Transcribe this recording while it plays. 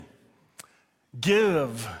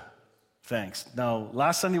give thanks. Now,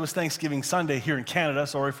 last Sunday was Thanksgiving Sunday here in Canada.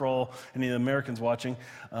 Sorry for all any of the Americans watching.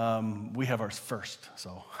 We have ours first,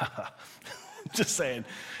 so just saying.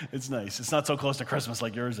 It's nice. It's not so close to Christmas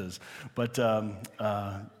like yours is. But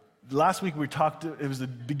last week we talked, it was the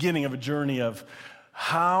beginning of a journey of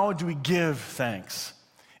how do we give thanks?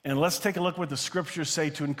 And let's take a look at what the scriptures say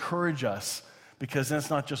to encourage us, because that's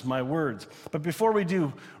not just my words. But before we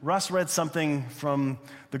do, Russ read something from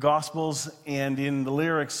the Gospels, and in the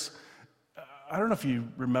lyrics, I don't know if you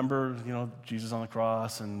remember, Jesus on the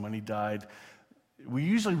cross and when he died. We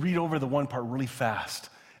usually read over the one part really fast.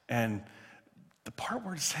 And the part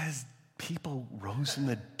where it says people rose from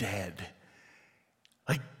the dead,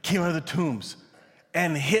 like came out of the tombs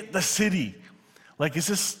and hit the city. Like, is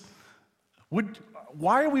this,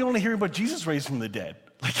 why are we only hearing about Jesus raised from the dead?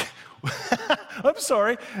 Like, I'm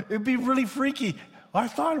sorry, it'd be really freaky. I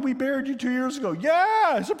thought we buried you 2 years ago.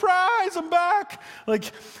 Yeah, surprise, I'm back. Like,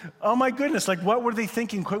 oh my goodness, like what were they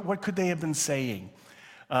thinking? What could they have been saying?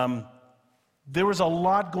 There was a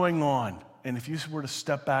lot going on. And if you were to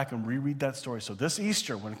step back and reread that story, so this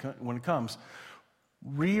Easter, when it comes,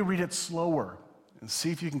 reread it slower and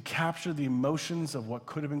see if you can capture the emotions of what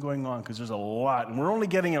could have been going on, because there's a lot. And we're only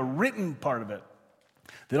getting a written part of it.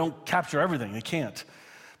 They don't capture everything. They can't.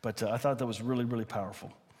 But I thought that was really, really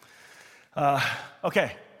powerful.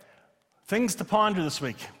 Okay, things to ponder this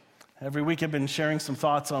week. Every week I've been sharing some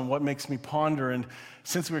thoughts on what makes me ponder, and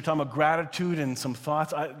since we were talking about gratitude and some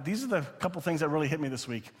thoughts, these are the couple things that really hit me this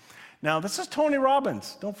week. Now, this is Tony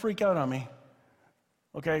Robbins. Don't freak out on me.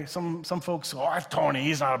 Okay, some folks, it's Tony,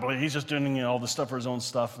 he's not a believer, he's just doing all the stuff for his own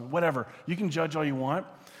stuff, whatever. You can judge all you want,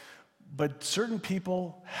 but certain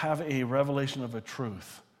people have a revelation of a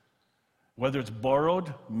truth. Whether it's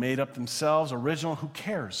borrowed, made up themselves, original, who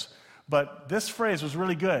cares? But this phrase was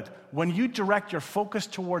really good. When you direct your focus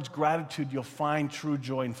towards gratitude, you'll find true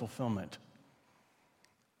joy and fulfillment.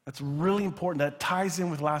 That's really important. That ties in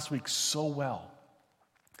with last week so well.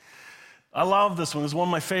 I love this one. It's one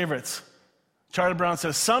of my favorites. Charlie Brown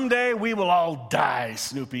says, "Someday we will all die,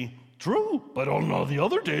 Snoopy." True, but on all the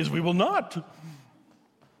other days we will not.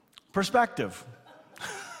 Perspective.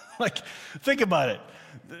 Like, think about it.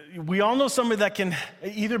 We all know somebody that can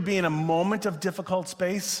either be in a moment of difficult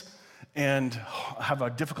space and have a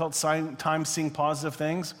difficult time seeing positive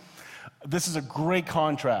things. This is a great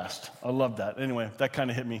contrast. I love that. Anyway, that kind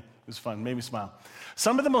of hit me. It was fun, made me smile.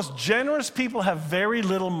 Some of the most generous people have very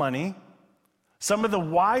little money. Some of the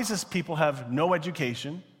wisest people have no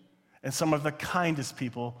education. And some of the kindest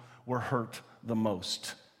people were hurt the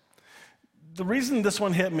most. The reason this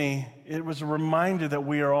one hit me, it was a reminder that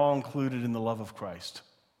we are all included in the love of Christ.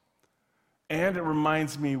 And it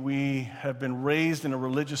reminds me we have been raised in a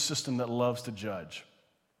religious system that loves to judge.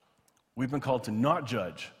 We've been called to not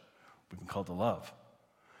judge. We've been called to love.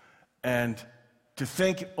 And to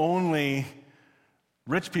think only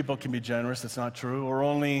rich people can be generous, that's not true. Or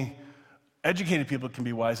only educated people can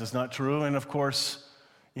be wise, that's not true. And of course,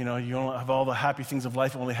 you don't have all the happy things of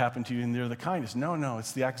life only happen to you and they're the kindest. No,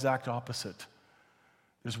 it's the exact opposite.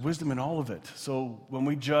 There's wisdom in all of it. So when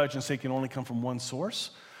we judge and say it can only come from one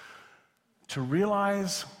source, to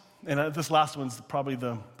realize, and this last one's probably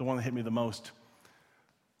the one that hit me the most,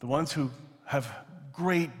 the ones who have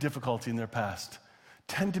great difficulty in their past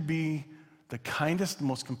tend to be the kindest,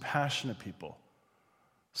 most compassionate people.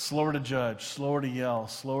 Slower to judge, slower to yell,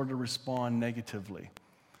 slower to respond negatively,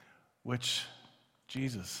 which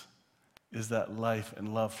Jesus is that life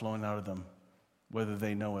and love flowing out of them, whether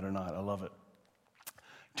they know it or not. I love it.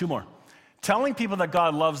 2 more. Telling people that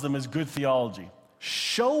God loves them is good theology.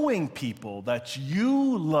 Showing people that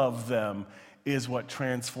you love them is what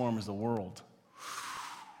transforms the world.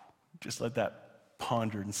 Just let that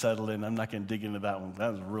ponder and settle in. I'm not going to dig into that one.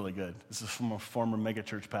 That was really good. This is from a former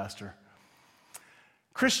megachurch pastor.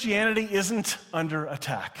 Christianity isn't under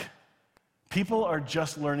attack. People are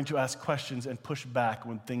just learning to ask questions and push back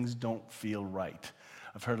when things don't feel right.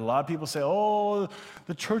 I've heard a lot of people say, oh,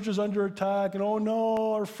 the church is under attack, and oh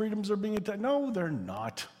no, our freedoms are being attacked. No, they're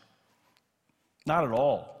not. Not at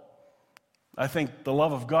all. I think the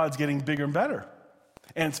love of God's getting bigger and better.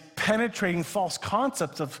 And it's penetrating false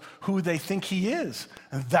concepts of who they think he is.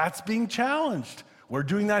 And that's being challenged. We're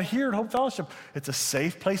doing that here at Hope Fellowship. It's a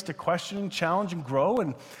safe place to question, challenge, and grow,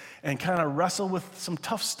 and kind of wrestle with some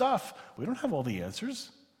tough stuff. We don't have all the answers.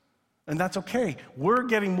 And that's okay. We're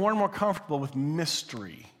getting more and more comfortable with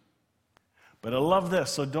mystery. But I love this.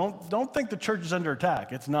 So don't think the church is under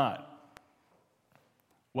attack. It's not.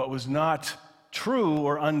 What was not true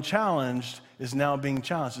or unchallenged is now being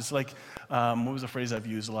challenged. It's like, what was a phrase I've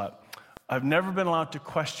used a lot? I've never been allowed to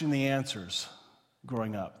question the answers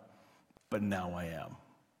growing up. but now I am.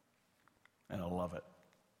 And I love it.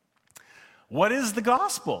 What is the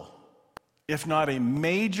gospel, if not a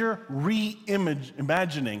major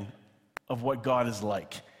reimagining of what God is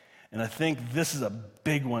like? And I think this is a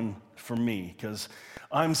big one for me, because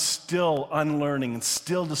I'm still unlearning and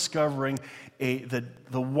still discovering the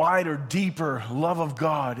wider, deeper love of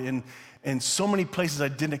God in so many places I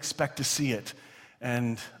didn't expect to see it.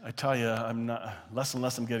 And I tell you, I'm not, less and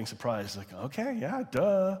less I'm getting surprised. Like, okay, yeah,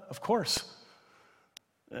 duh, of course.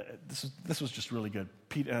 This was just really good.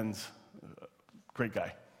 Pete Enns, great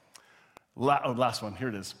guy. Last one, here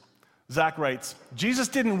it is. Zach writes, Jesus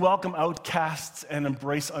didn't welcome outcasts and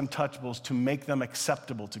embrace untouchables to make them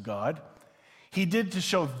acceptable to God. He did to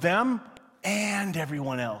show them and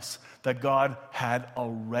everyone else that God had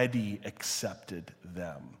already accepted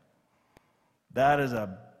them. That is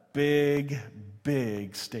a big,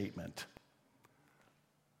 big statement.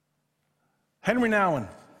 Henry Nouwen,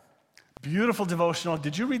 beautiful devotional.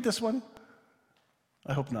 Did you read this one?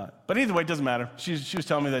 I hope not. But either way, it doesn't matter. She was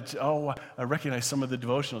telling me that, I recognize some of the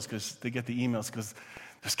devotionals because they get the emails, because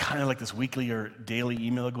there's kind of like this weekly or daily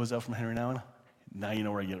email that goes out from Henry Nouwen. Now you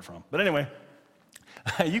know where I get it from. But anyway,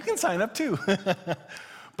 you can sign up too.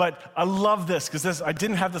 But I love this, because I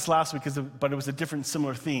didn't have this last week, but it was a different,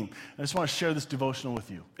 similar theme. I just want to share this devotional with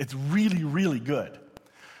you. It's really, really good.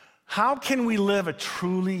 How can we live a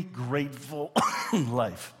truly grateful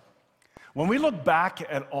life? When we look back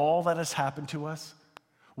at all that has happened to us,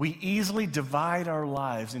 we easily divide our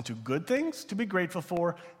lives into good things to be grateful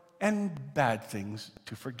for and bad things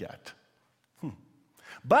to forget.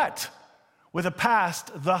 But with a past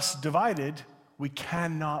thus divided, we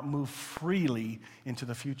cannot move freely into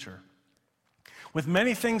the future. With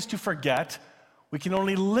many things to forget, we can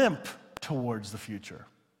only limp towards the future.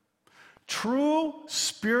 True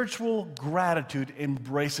spiritual gratitude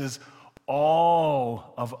embraces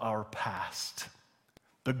all of our past,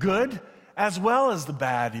 the good as well as the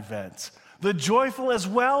bad events, the joyful as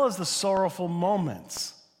well as the sorrowful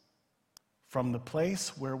moments. From the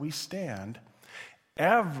place where we stand,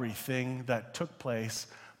 everything that took place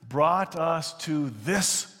brought us to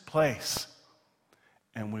this place.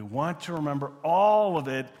 And we want to remember all of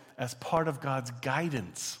it as part of God's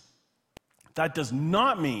guidance. That does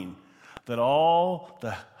not mean that all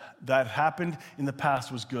that happened in the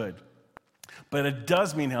past was good. But it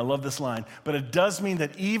does mean, I love this line, but it does mean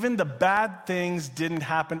that even the bad things didn't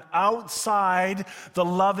happen outside the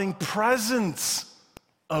loving presence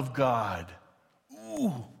of God.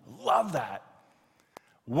 Ooh, love that.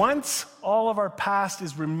 Once all of our past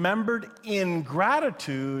is remembered in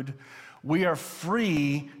gratitude, we are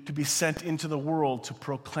free to be sent into the world to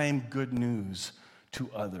proclaim good news to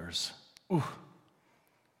others. Ooh,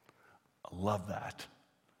 I love that.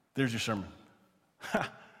 There's your sermon.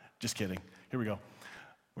 Just kidding. Here we go.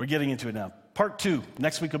 We're getting into it now. Part 2.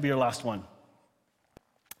 Next week will be our last one.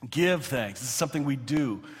 Give thanks. This is something we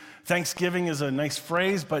do. Thanksgiving is a nice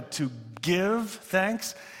phrase, but to give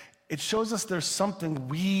thanks, it shows us there's something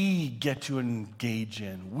we get to engage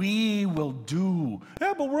in. We will do.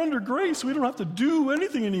 Yeah, but we're under grace. We don't have to do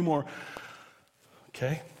anything anymore.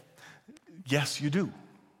 Okay? Yes, you do.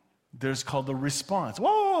 There's called the response.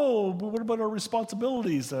 Whoa, but what about our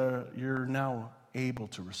responsibilities? You're now able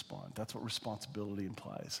to respond. That's what responsibility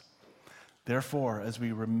implies. Therefore, as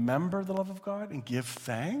we remember the love of God and give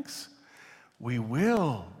thanks, we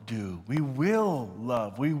will do, we will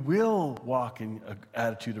love, we will walk in an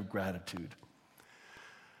attitude of gratitude.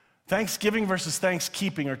 Thanksgiving versus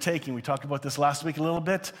thankskeeping or taking. We talked about this last week a little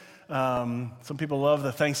bit. Some people love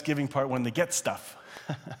the Thanksgiving part when they get stuff.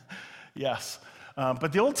 Yes.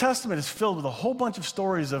 But the Old Testament is filled with a whole bunch of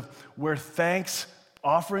stories of where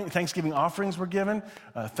Thanksgiving offerings were given,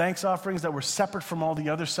 thanks offerings that were separate from all the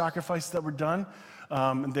other sacrifices that were done.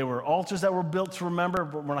 There were altars that were built to remember,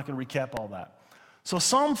 but we're not going to recap all that. So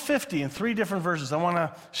Psalm 50 in 3 different verses, I want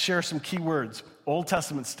to share some key words. Old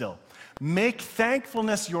Testament still. Make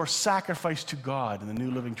thankfulness your sacrifice to God in the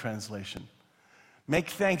New Living Translation. Make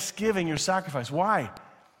thanksgiving your sacrifice. Why?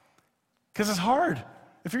 Because it's hard.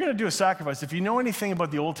 If you're going to do a sacrifice, if you know anything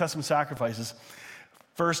about the Old Testament sacrifices,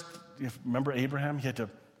 first, remember Abraham? He had to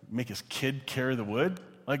make his kid carry the wood.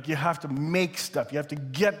 Like, you have to make stuff. You have to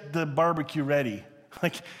get the barbecue ready.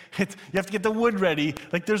 Like, you have to get the wood ready.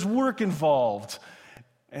 Like, there's work involved.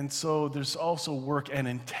 And so there's also work and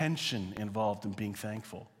intention involved in being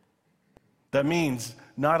thankful. That means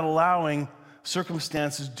not allowing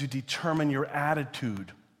circumstances to determine your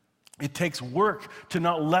attitude. It takes work to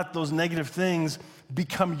not let those negative things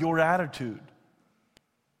become your attitude.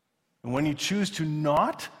 And when you choose to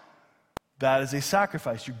not, that is a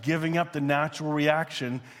sacrifice. You're giving up the natural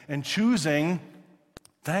reaction and choosing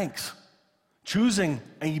thanks. choosing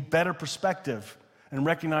a better perspective and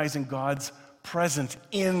recognizing God's present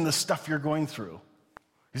in the stuff you're going through.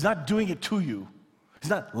 He's not doing it to you. He's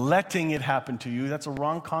not letting it happen to you. That's a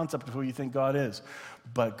wrong concept of who you think God is.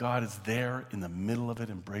 But God is there in the middle of it,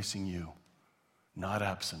 embracing you, not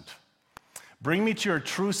absent. Bring me to your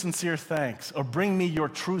true, sincere thanks, or bring me your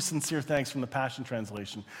true, sincere thanks from the Passion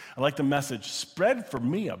Translation. I like the message, spread for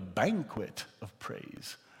me a banquet of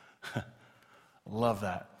praise. Love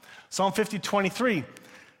that. Psalm 50:23,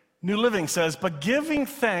 New Living says, but giving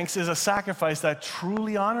thanks is a sacrifice that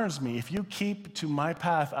truly honors me. If you keep to my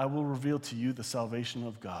path, I will reveal to you the salvation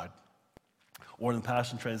of God. Or in the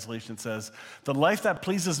Passion Translation says, the life that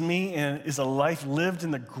pleases me is a life lived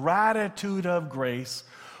in the gratitude of grace,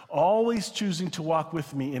 always choosing to walk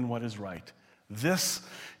with me in what is right. This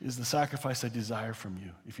is the sacrifice I desire from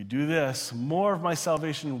you. If you do this, more of my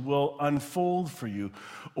salvation will unfold for you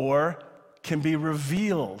or can be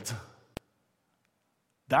revealed.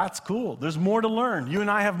 That's cool. There's more to learn. You and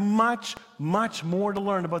I have much, much more to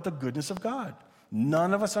learn about the goodness of God.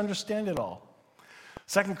 None of us understand it all.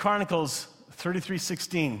 2 Chronicles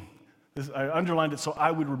 33:16. I underlined it so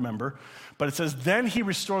I would remember. But it says, then he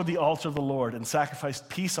restored the altar of the Lord and sacrificed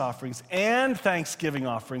peace offerings and thanksgiving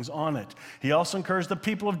offerings on it. He also encouraged the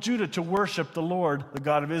people of Judah to worship the Lord, the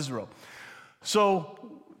God of Israel.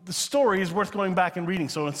 So the story is worth going back and reading.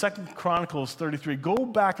 So in 2 Chronicles 33, go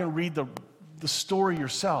back and read the story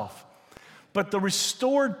yourself. But the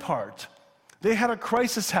restored part, they had a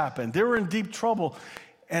crisis happen. They were in deep trouble.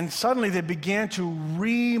 And suddenly they began to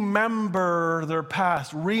remember their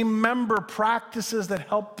past, remember practices that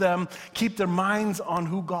helped them keep their minds on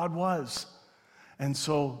who God was. And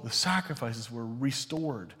so the sacrifices were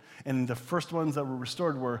restored. And the first ones that were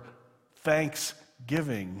restored were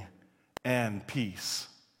thanksgiving and peace.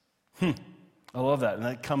 I love that. And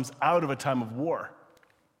that comes out of a time of war.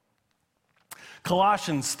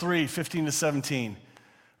 Colossians 3:15-17.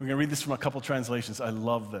 We're going to read this from a couple translations. I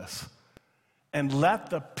love this. And let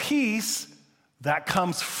the peace that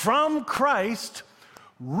comes from Christ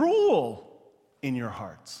rule in your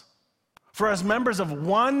hearts. For as members of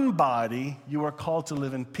one body, you are called to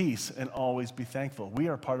live in peace and always be thankful. We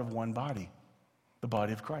are part of one body, the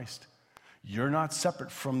body of Christ. You're not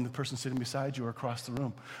separate from the person sitting beside you or across the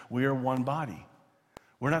room. We are one body.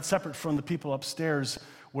 We're not separate from the people upstairs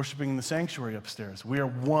worshiping in the sanctuary upstairs. We are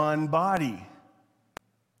one body.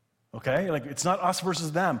 Okay? Like, it's not us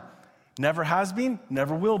versus them. Never has been,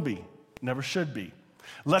 never will be, never should be.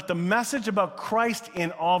 Let the message about Christ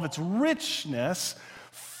in all of its richness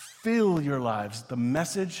fill your lives. The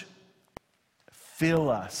message, fill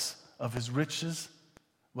us of his riches.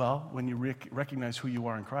 Well, when you recognize who you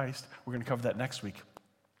are in Christ, we're going to cover that next week.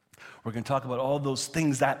 We're going to talk about all those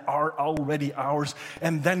things that are already ours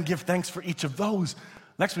and then give thanks for each of those.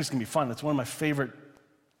 Next week's going to be fun. It's one of my favorite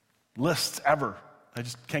lists ever. I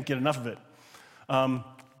just can't get enough of it.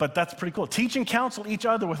 But that's pretty cool. Teach and counsel each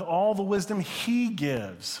other with all the wisdom he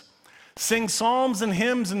gives. Sing psalms and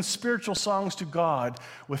hymns and spiritual songs to God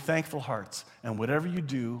with thankful hearts. And whatever you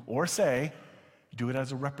do or say, do it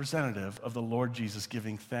as a representative of the Lord Jesus,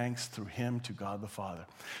 giving thanks through him to God the Father.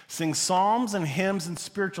 Sing psalms and hymns and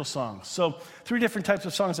spiritual songs. So 3 different types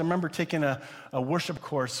of songs. I remember taking a worship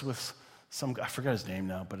course with some guy, I forgot his name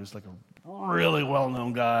now, but it was like a really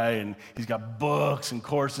well-known guy, and he's got books and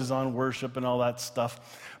courses on worship and all that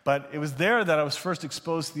stuff. But it was there that I was first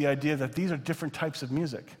exposed to the idea that these are different types of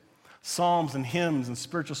music. Psalms and hymns and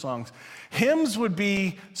spiritual songs. Hymns would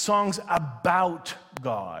be songs about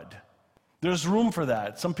God. There's room for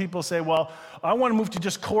that. Some people say, well, I want to move to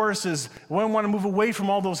just choruses. I want to move away from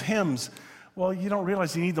all those hymns. Well, you don't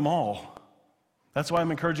realize you need them all. That's why I'm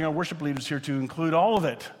encouraging our worship leaders here to include all of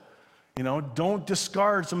it. You know, don't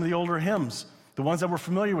discard some of the older hymns, the ones that we're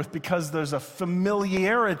familiar with, because there's a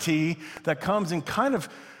familiarity that comes and kind of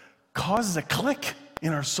causes a click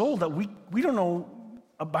in our soul that we don't know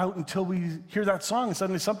about until we hear that song and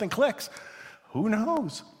suddenly something clicks. Who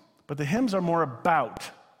knows? But the hymns are more about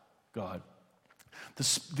God.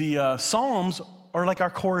 The Psalms are like our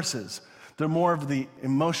choruses. They're more of the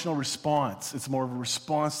emotional response. It's more of a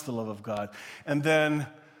response to the love of God. And then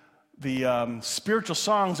the spiritual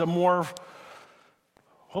songs are more,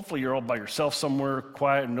 hopefully you're all by yourself somewhere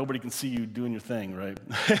quiet and nobody can see you doing your thing, right?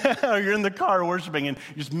 Or you're in the car worshiping and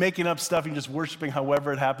you're just making up stuff and just worshiping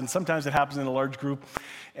however it happens. Sometimes it happens in a large group,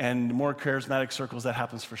 and more charismatic circles that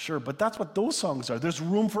happens for sure. But that's what those songs are. There's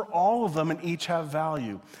room for all of them and each have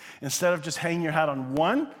value. Instead of just hanging your hat on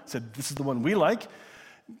one, said this is the one we like,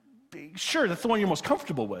 sure, that's the one you're most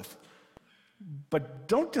comfortable with. But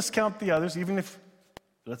don't discount the others, even if,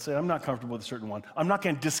 let's say I'm not comfortable with a certain one. I'm not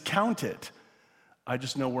going to discount it. I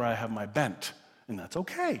just know where I have my bent, and that's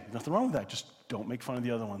okay. Nothing wrong with that. Just don't make fun of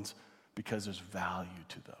the other ones because there's value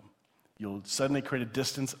to them. You'll suddenly create a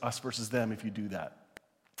distance, us versus them, if you do that.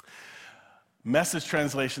 Message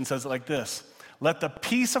translation says it like this: let the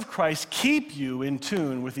peace of Christ keep you in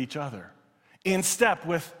tune with each other, in step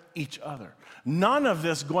with each other. None of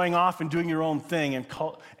this going off and doing your own thing,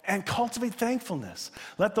 and cultivate thankfulness.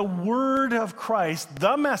 Let the word of Christ,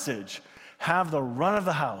 the message, have the run of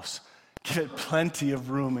the house. Give it plenty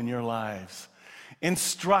of room in your lives.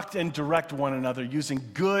 Instruct and direct one another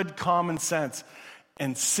using good common sense,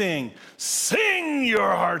 and sing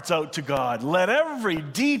your hearts out to God. Let every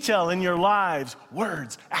detail in your lives,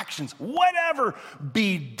 words, actions, whatever,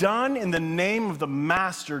 be done in the name of the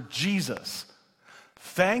Master Jesus,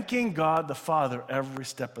 thanking God the Father every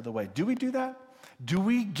step of the way. Do we do that? Do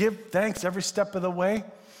we give thanks every step of the way?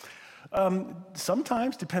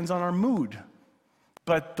 Sometimes, depends on our mood.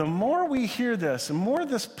 But the more we hear this, the more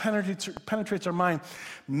this penetrates our mind,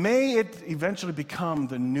 may it eventually become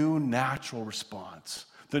the new natural response,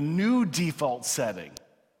 the new default setting.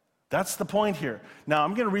 That's the point here. Now,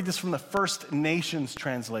 I'm going to read this from the First Nations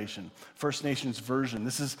translation, First Nations version.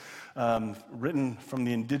 This is written from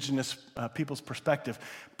the indigenous people's perspective.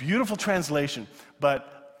 Beautiful translation,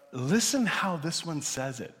 but listen how this one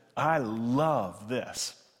says it. I love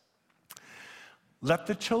this. Let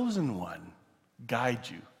the chosen one guide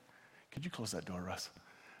you. Could you close that door, Russ?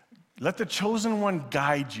 Let the chosen one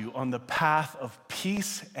guide you on the path of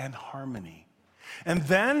peace and harmony. And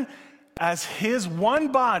then, as his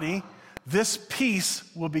one body, this peace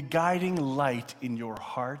will be guiding light in your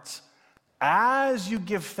hearts as you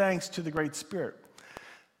give thanks to the Great Spirit.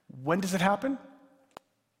 When does it happen?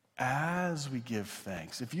 As we give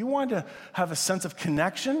thanks. If you want to have a sense of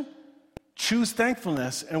connection, choose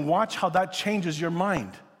thankfulness and watch how that changes your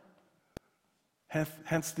mind.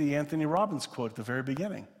 Hence the Anthony Robbins quote at the very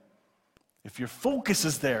beginning. If your focus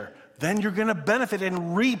is there, then you're going to benefit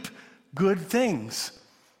and reap good things.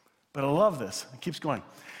 But I love this. It keeps going.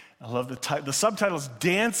 I love the subtitle is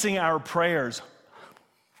Dancing Our Prayers.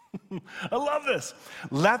 I love this.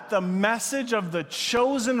 Let the message of the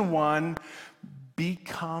chosen one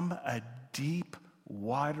become a deep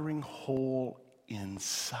watering hole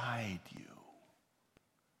inside you.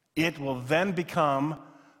 It will then become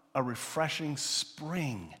a refreshing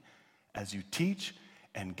spring as you teach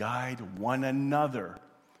and guide one another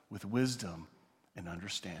with wisdom and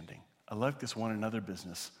understanding. I like this one another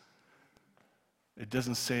business. It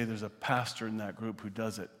doesn't say there's a pastor in that group who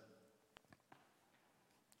does it.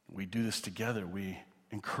 We do this together. We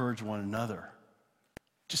encourage one another.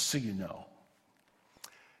 Just so you know.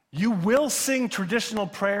 You will sing traditional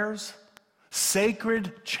prayers,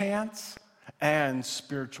 sacred chants, and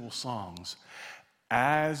spiritual songs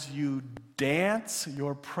as you dance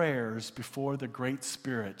your prayers before the Great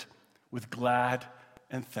Spirit with glad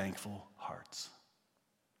and thankful hearts.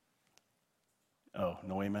 Oh,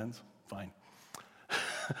 no amens? Fine.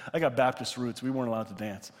 I got Baptist roots. We weren't allowed to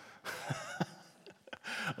dance.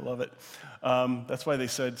 I love it. That's why they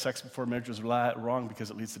said sex before marriage was wrong, because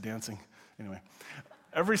it leads to dancing. Anyway,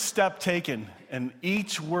 every step taken and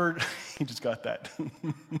each word, you just got that.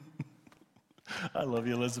 I love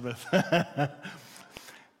you, Elizabeth.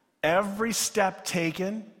 Every step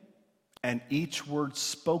taken and each word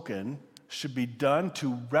spoken should be done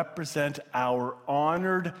to represent our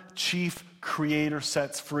honored chief creator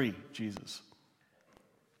sets free, Jesus.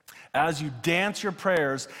 As you dance your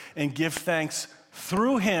prayers and give thanks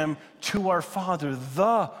through him to our Father,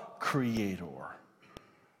 the Creator.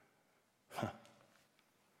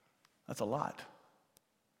 That's a lot.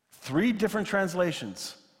 3 different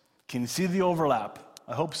translations. Can you see the overlap?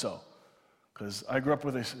 I hope so. Because I grew up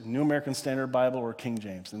with a New American Standard Bible or King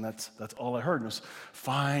James, and that's all I heard. And it was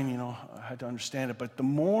fine, I had to understand it. But the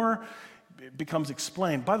more it becomes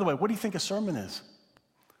explained, by the way, what do you think a sermon is?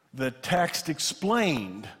 The text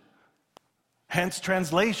explained. Hence,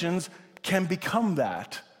 translations can become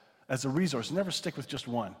that as a resource. Never stick with just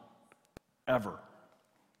one, ever.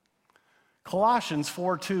 Colossians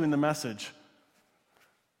 4:2 in the Message.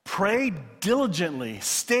 Pray diligently.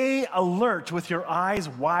 Stay alert with your eyes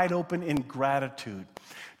wide open in gratitude.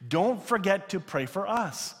 Don't forget to pray for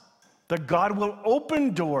us, that God will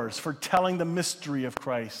open doors for telling the mystery of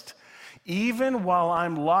Christ. Even while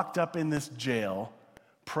I'm locked up in this jail,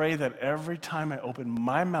 pray that every time I open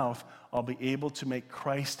my mouth, I'll be able to make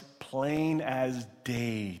Christ plain as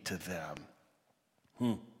day to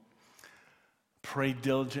them. Pray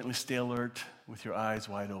diligently, stay alert with your eyes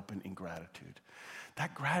wide open in gratitude.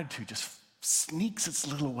 That gratitude just sneaks its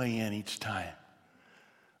little way in each time.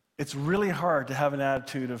 It's really hard to have an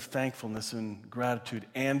attitude of thankfulness and gratitude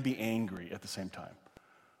and be angry at the same time.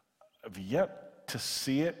 I've yet to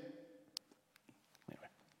see it. Anyway.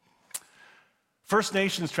 First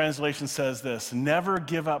Nations translation says this: never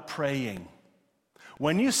give up praying.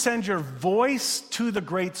 When you send your voice to the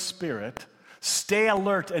Great Spirit, stay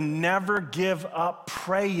alert and never give up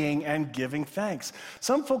praying and giving thanks.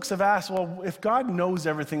 Some folks have asked, well, if God knows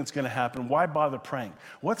everything that's going to happen, why bother praying?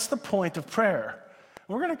 What's the point of prayer?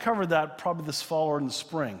 We're going to cover that probably this fall or in the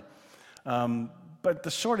spring. But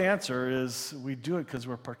the short answer is we do it because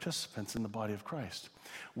we're participants in the body of Christ.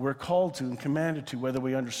 We're called to and commanded to, whether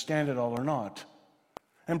we understand it all or not.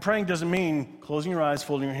 And praying doesn't mean closing your eyes,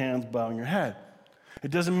 folding your hands, bowing your head.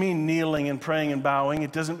 It doesn't mean kneeling and praying and bowing.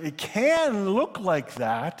 It can look like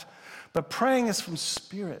that, but praying is from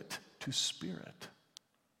spirit to spirit.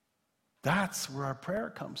 That's where our prayer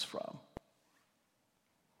comes from.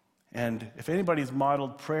 And if anybody's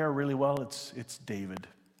modeled prayer really well, it's David.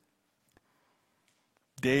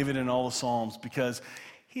 David in all the Psalms, because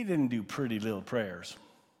he didn't do pretty little prayers.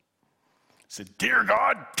 He said, "Dear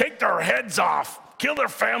God, take their heads off. Kill their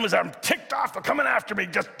families. I'm ticked off. They're coming after me.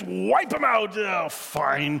 Just wipe them out." Oh,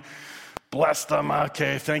 fine. Bless them.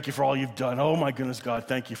 Okay, thank you for all you've done. Oh, my goodness, God,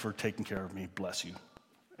 thank you for taking care of me. Bless you.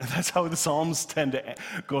 And that's how the Psalms tend to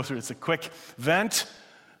go through. It's a quick vent.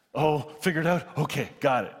 Oh, figured out. Okay,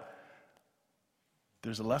 got it.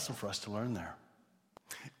 There's a lesson for us to learn there.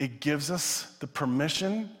 It gives us the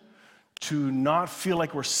permission to not feel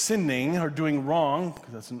like we're sinning or doing wrong,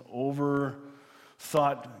 because that's an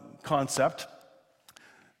overthought concept,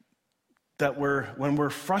 that when we're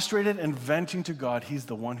frustrated and venting to God, He's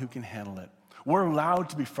the one who can handle it. We're allowed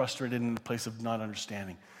to be frustrated in the place of not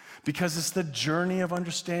understanding, because it's the journey of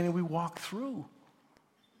understanding we walk through.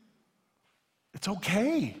 It's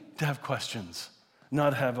okay to have questions,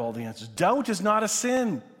 not have all the answers. Doubt is not a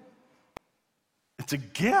sin. It's a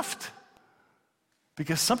gift,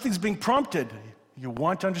 because something's being prompted. You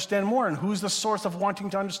want to understand more, and who's the source of wanting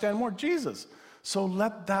to understand more? Jesus. So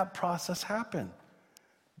let that process happen.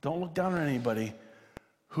 Don't look down on anybody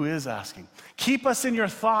who is asking. Keep us in your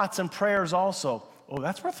thoughts and prayers also. Oh,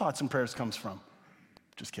 that's where thoughts and prayers comes from.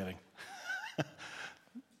 Just kidding.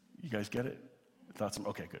 You guys get it? Thoughts and,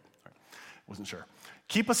 okay, good. All right. Wasn't sure.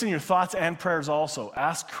 Keep us in your thoughts and prayers also.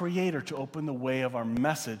 Ask Creator to open the way of our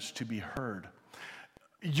message to be heard.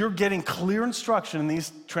 You're getting clear instruction in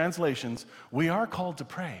these translations. We are called to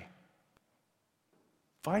pray.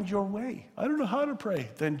 Find your way. I don't know how to pray.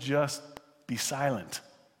 Then just be silent.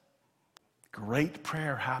 Great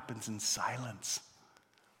prayer happens in silence.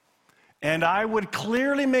 And I would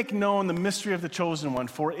clearly make known the mystery of the chosen one,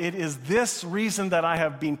 for it is this reason that I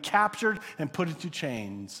have been captured and put into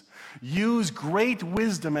chains. Use great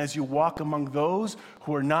wisdom as you walk among those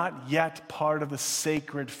who are not yet part of the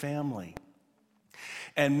sacred family.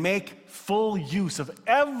 And make full use of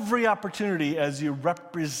every opportunity as you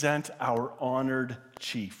represent our honored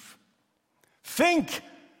chief. Think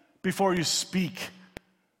before you speak.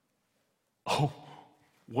 Oh,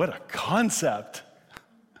 what a concept.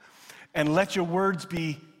 And let your words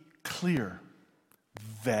be clear.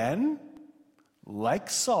 Then, like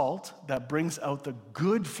salt that brings out the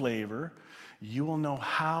good flavor, you will know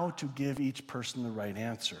how to give each person the right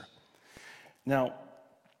answer. Now,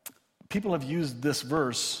 people have used this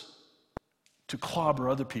verse to clobber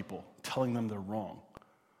other people, telling them they're wrong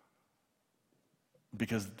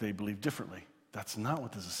because they believe differently. That's not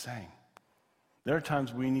what this is saying. There are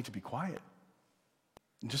times we need to be quiet.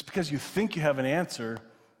 And just because you think you have an answer,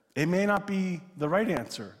 it may not be the right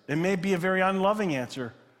answer. It may be a very unloving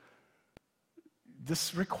answer.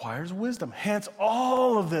 This requires wisdom. Hence,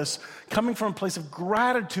 all of this coming from a place of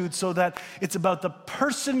gratitude so that it's about the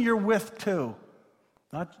person you're with too.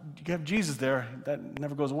 Not, you have Jesus there, that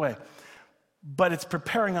never goes away. But it's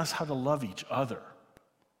preparing us how to love each other.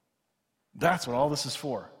 That's what all this is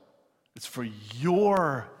for. It's for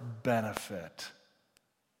your benefit.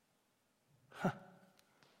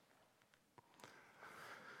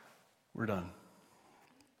 We're done.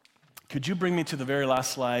 Could you bring me to the very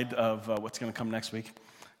last slide of what's going to come next week?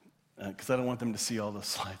 Because I don't want them to see all the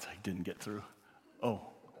slides I didn't get through. Oh,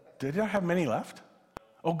 did I have many left?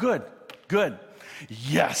 Oh, good.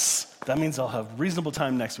 Yes, that means I'll have reasonable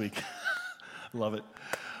time next week. Love it.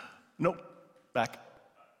 Nope, back.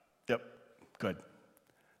 Yep, good.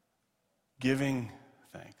 Giving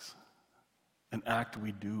thanks, an act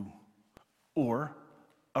we do, or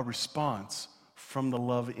a response from the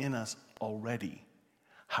love in us already.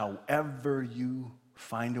 However you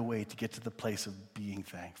find a way to get to the place of being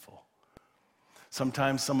thankful.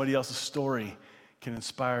 Sometimes somebody else's story can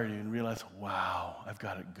inspire you and realize, wow, I've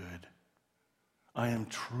got it good. I am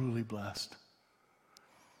truly blessed.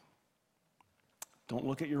 Don't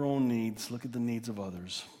look at your own needs. Look at the needs of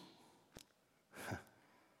others.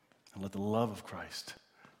 And let the love of Christ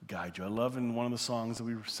guide you. I love in one of the songs that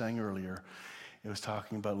we sang earlier, it was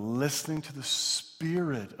talking about listening to the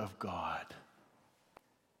Spirit of God.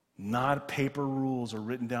 Not paper rules or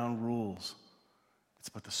written down rules. It's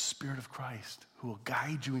about the Spirit of Christ who will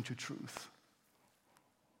guide you into truth.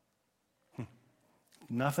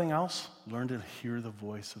 Nothing else, learn to hear the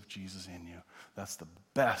voice of Jesus in you. That's the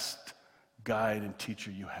best guide and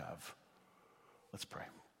teacher you have. Let's pray.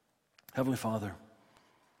 Heavenly Father,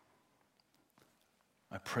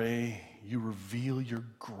 I pray you reveal your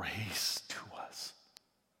grace to us.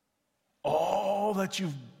 All that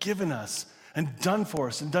you've given us and done for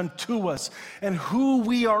us and done to us, and who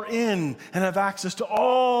we are in and have access to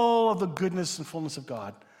all of the goodness and fullness of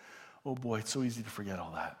God. Oh boy, it's so easy to forget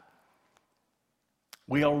all that.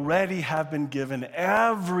 We already have been given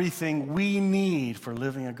everything we need for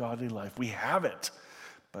living a godly life. We have it,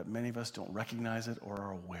 but many of us don't recognize it or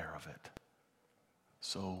are aware of it.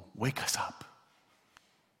 So wake us up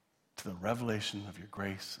to the revelation of your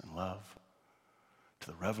grace and love, to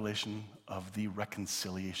the revelation of the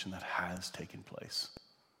reconciliation that has taken place.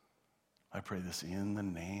 I pray this in the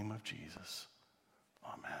name of Jesus.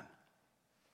 Amen.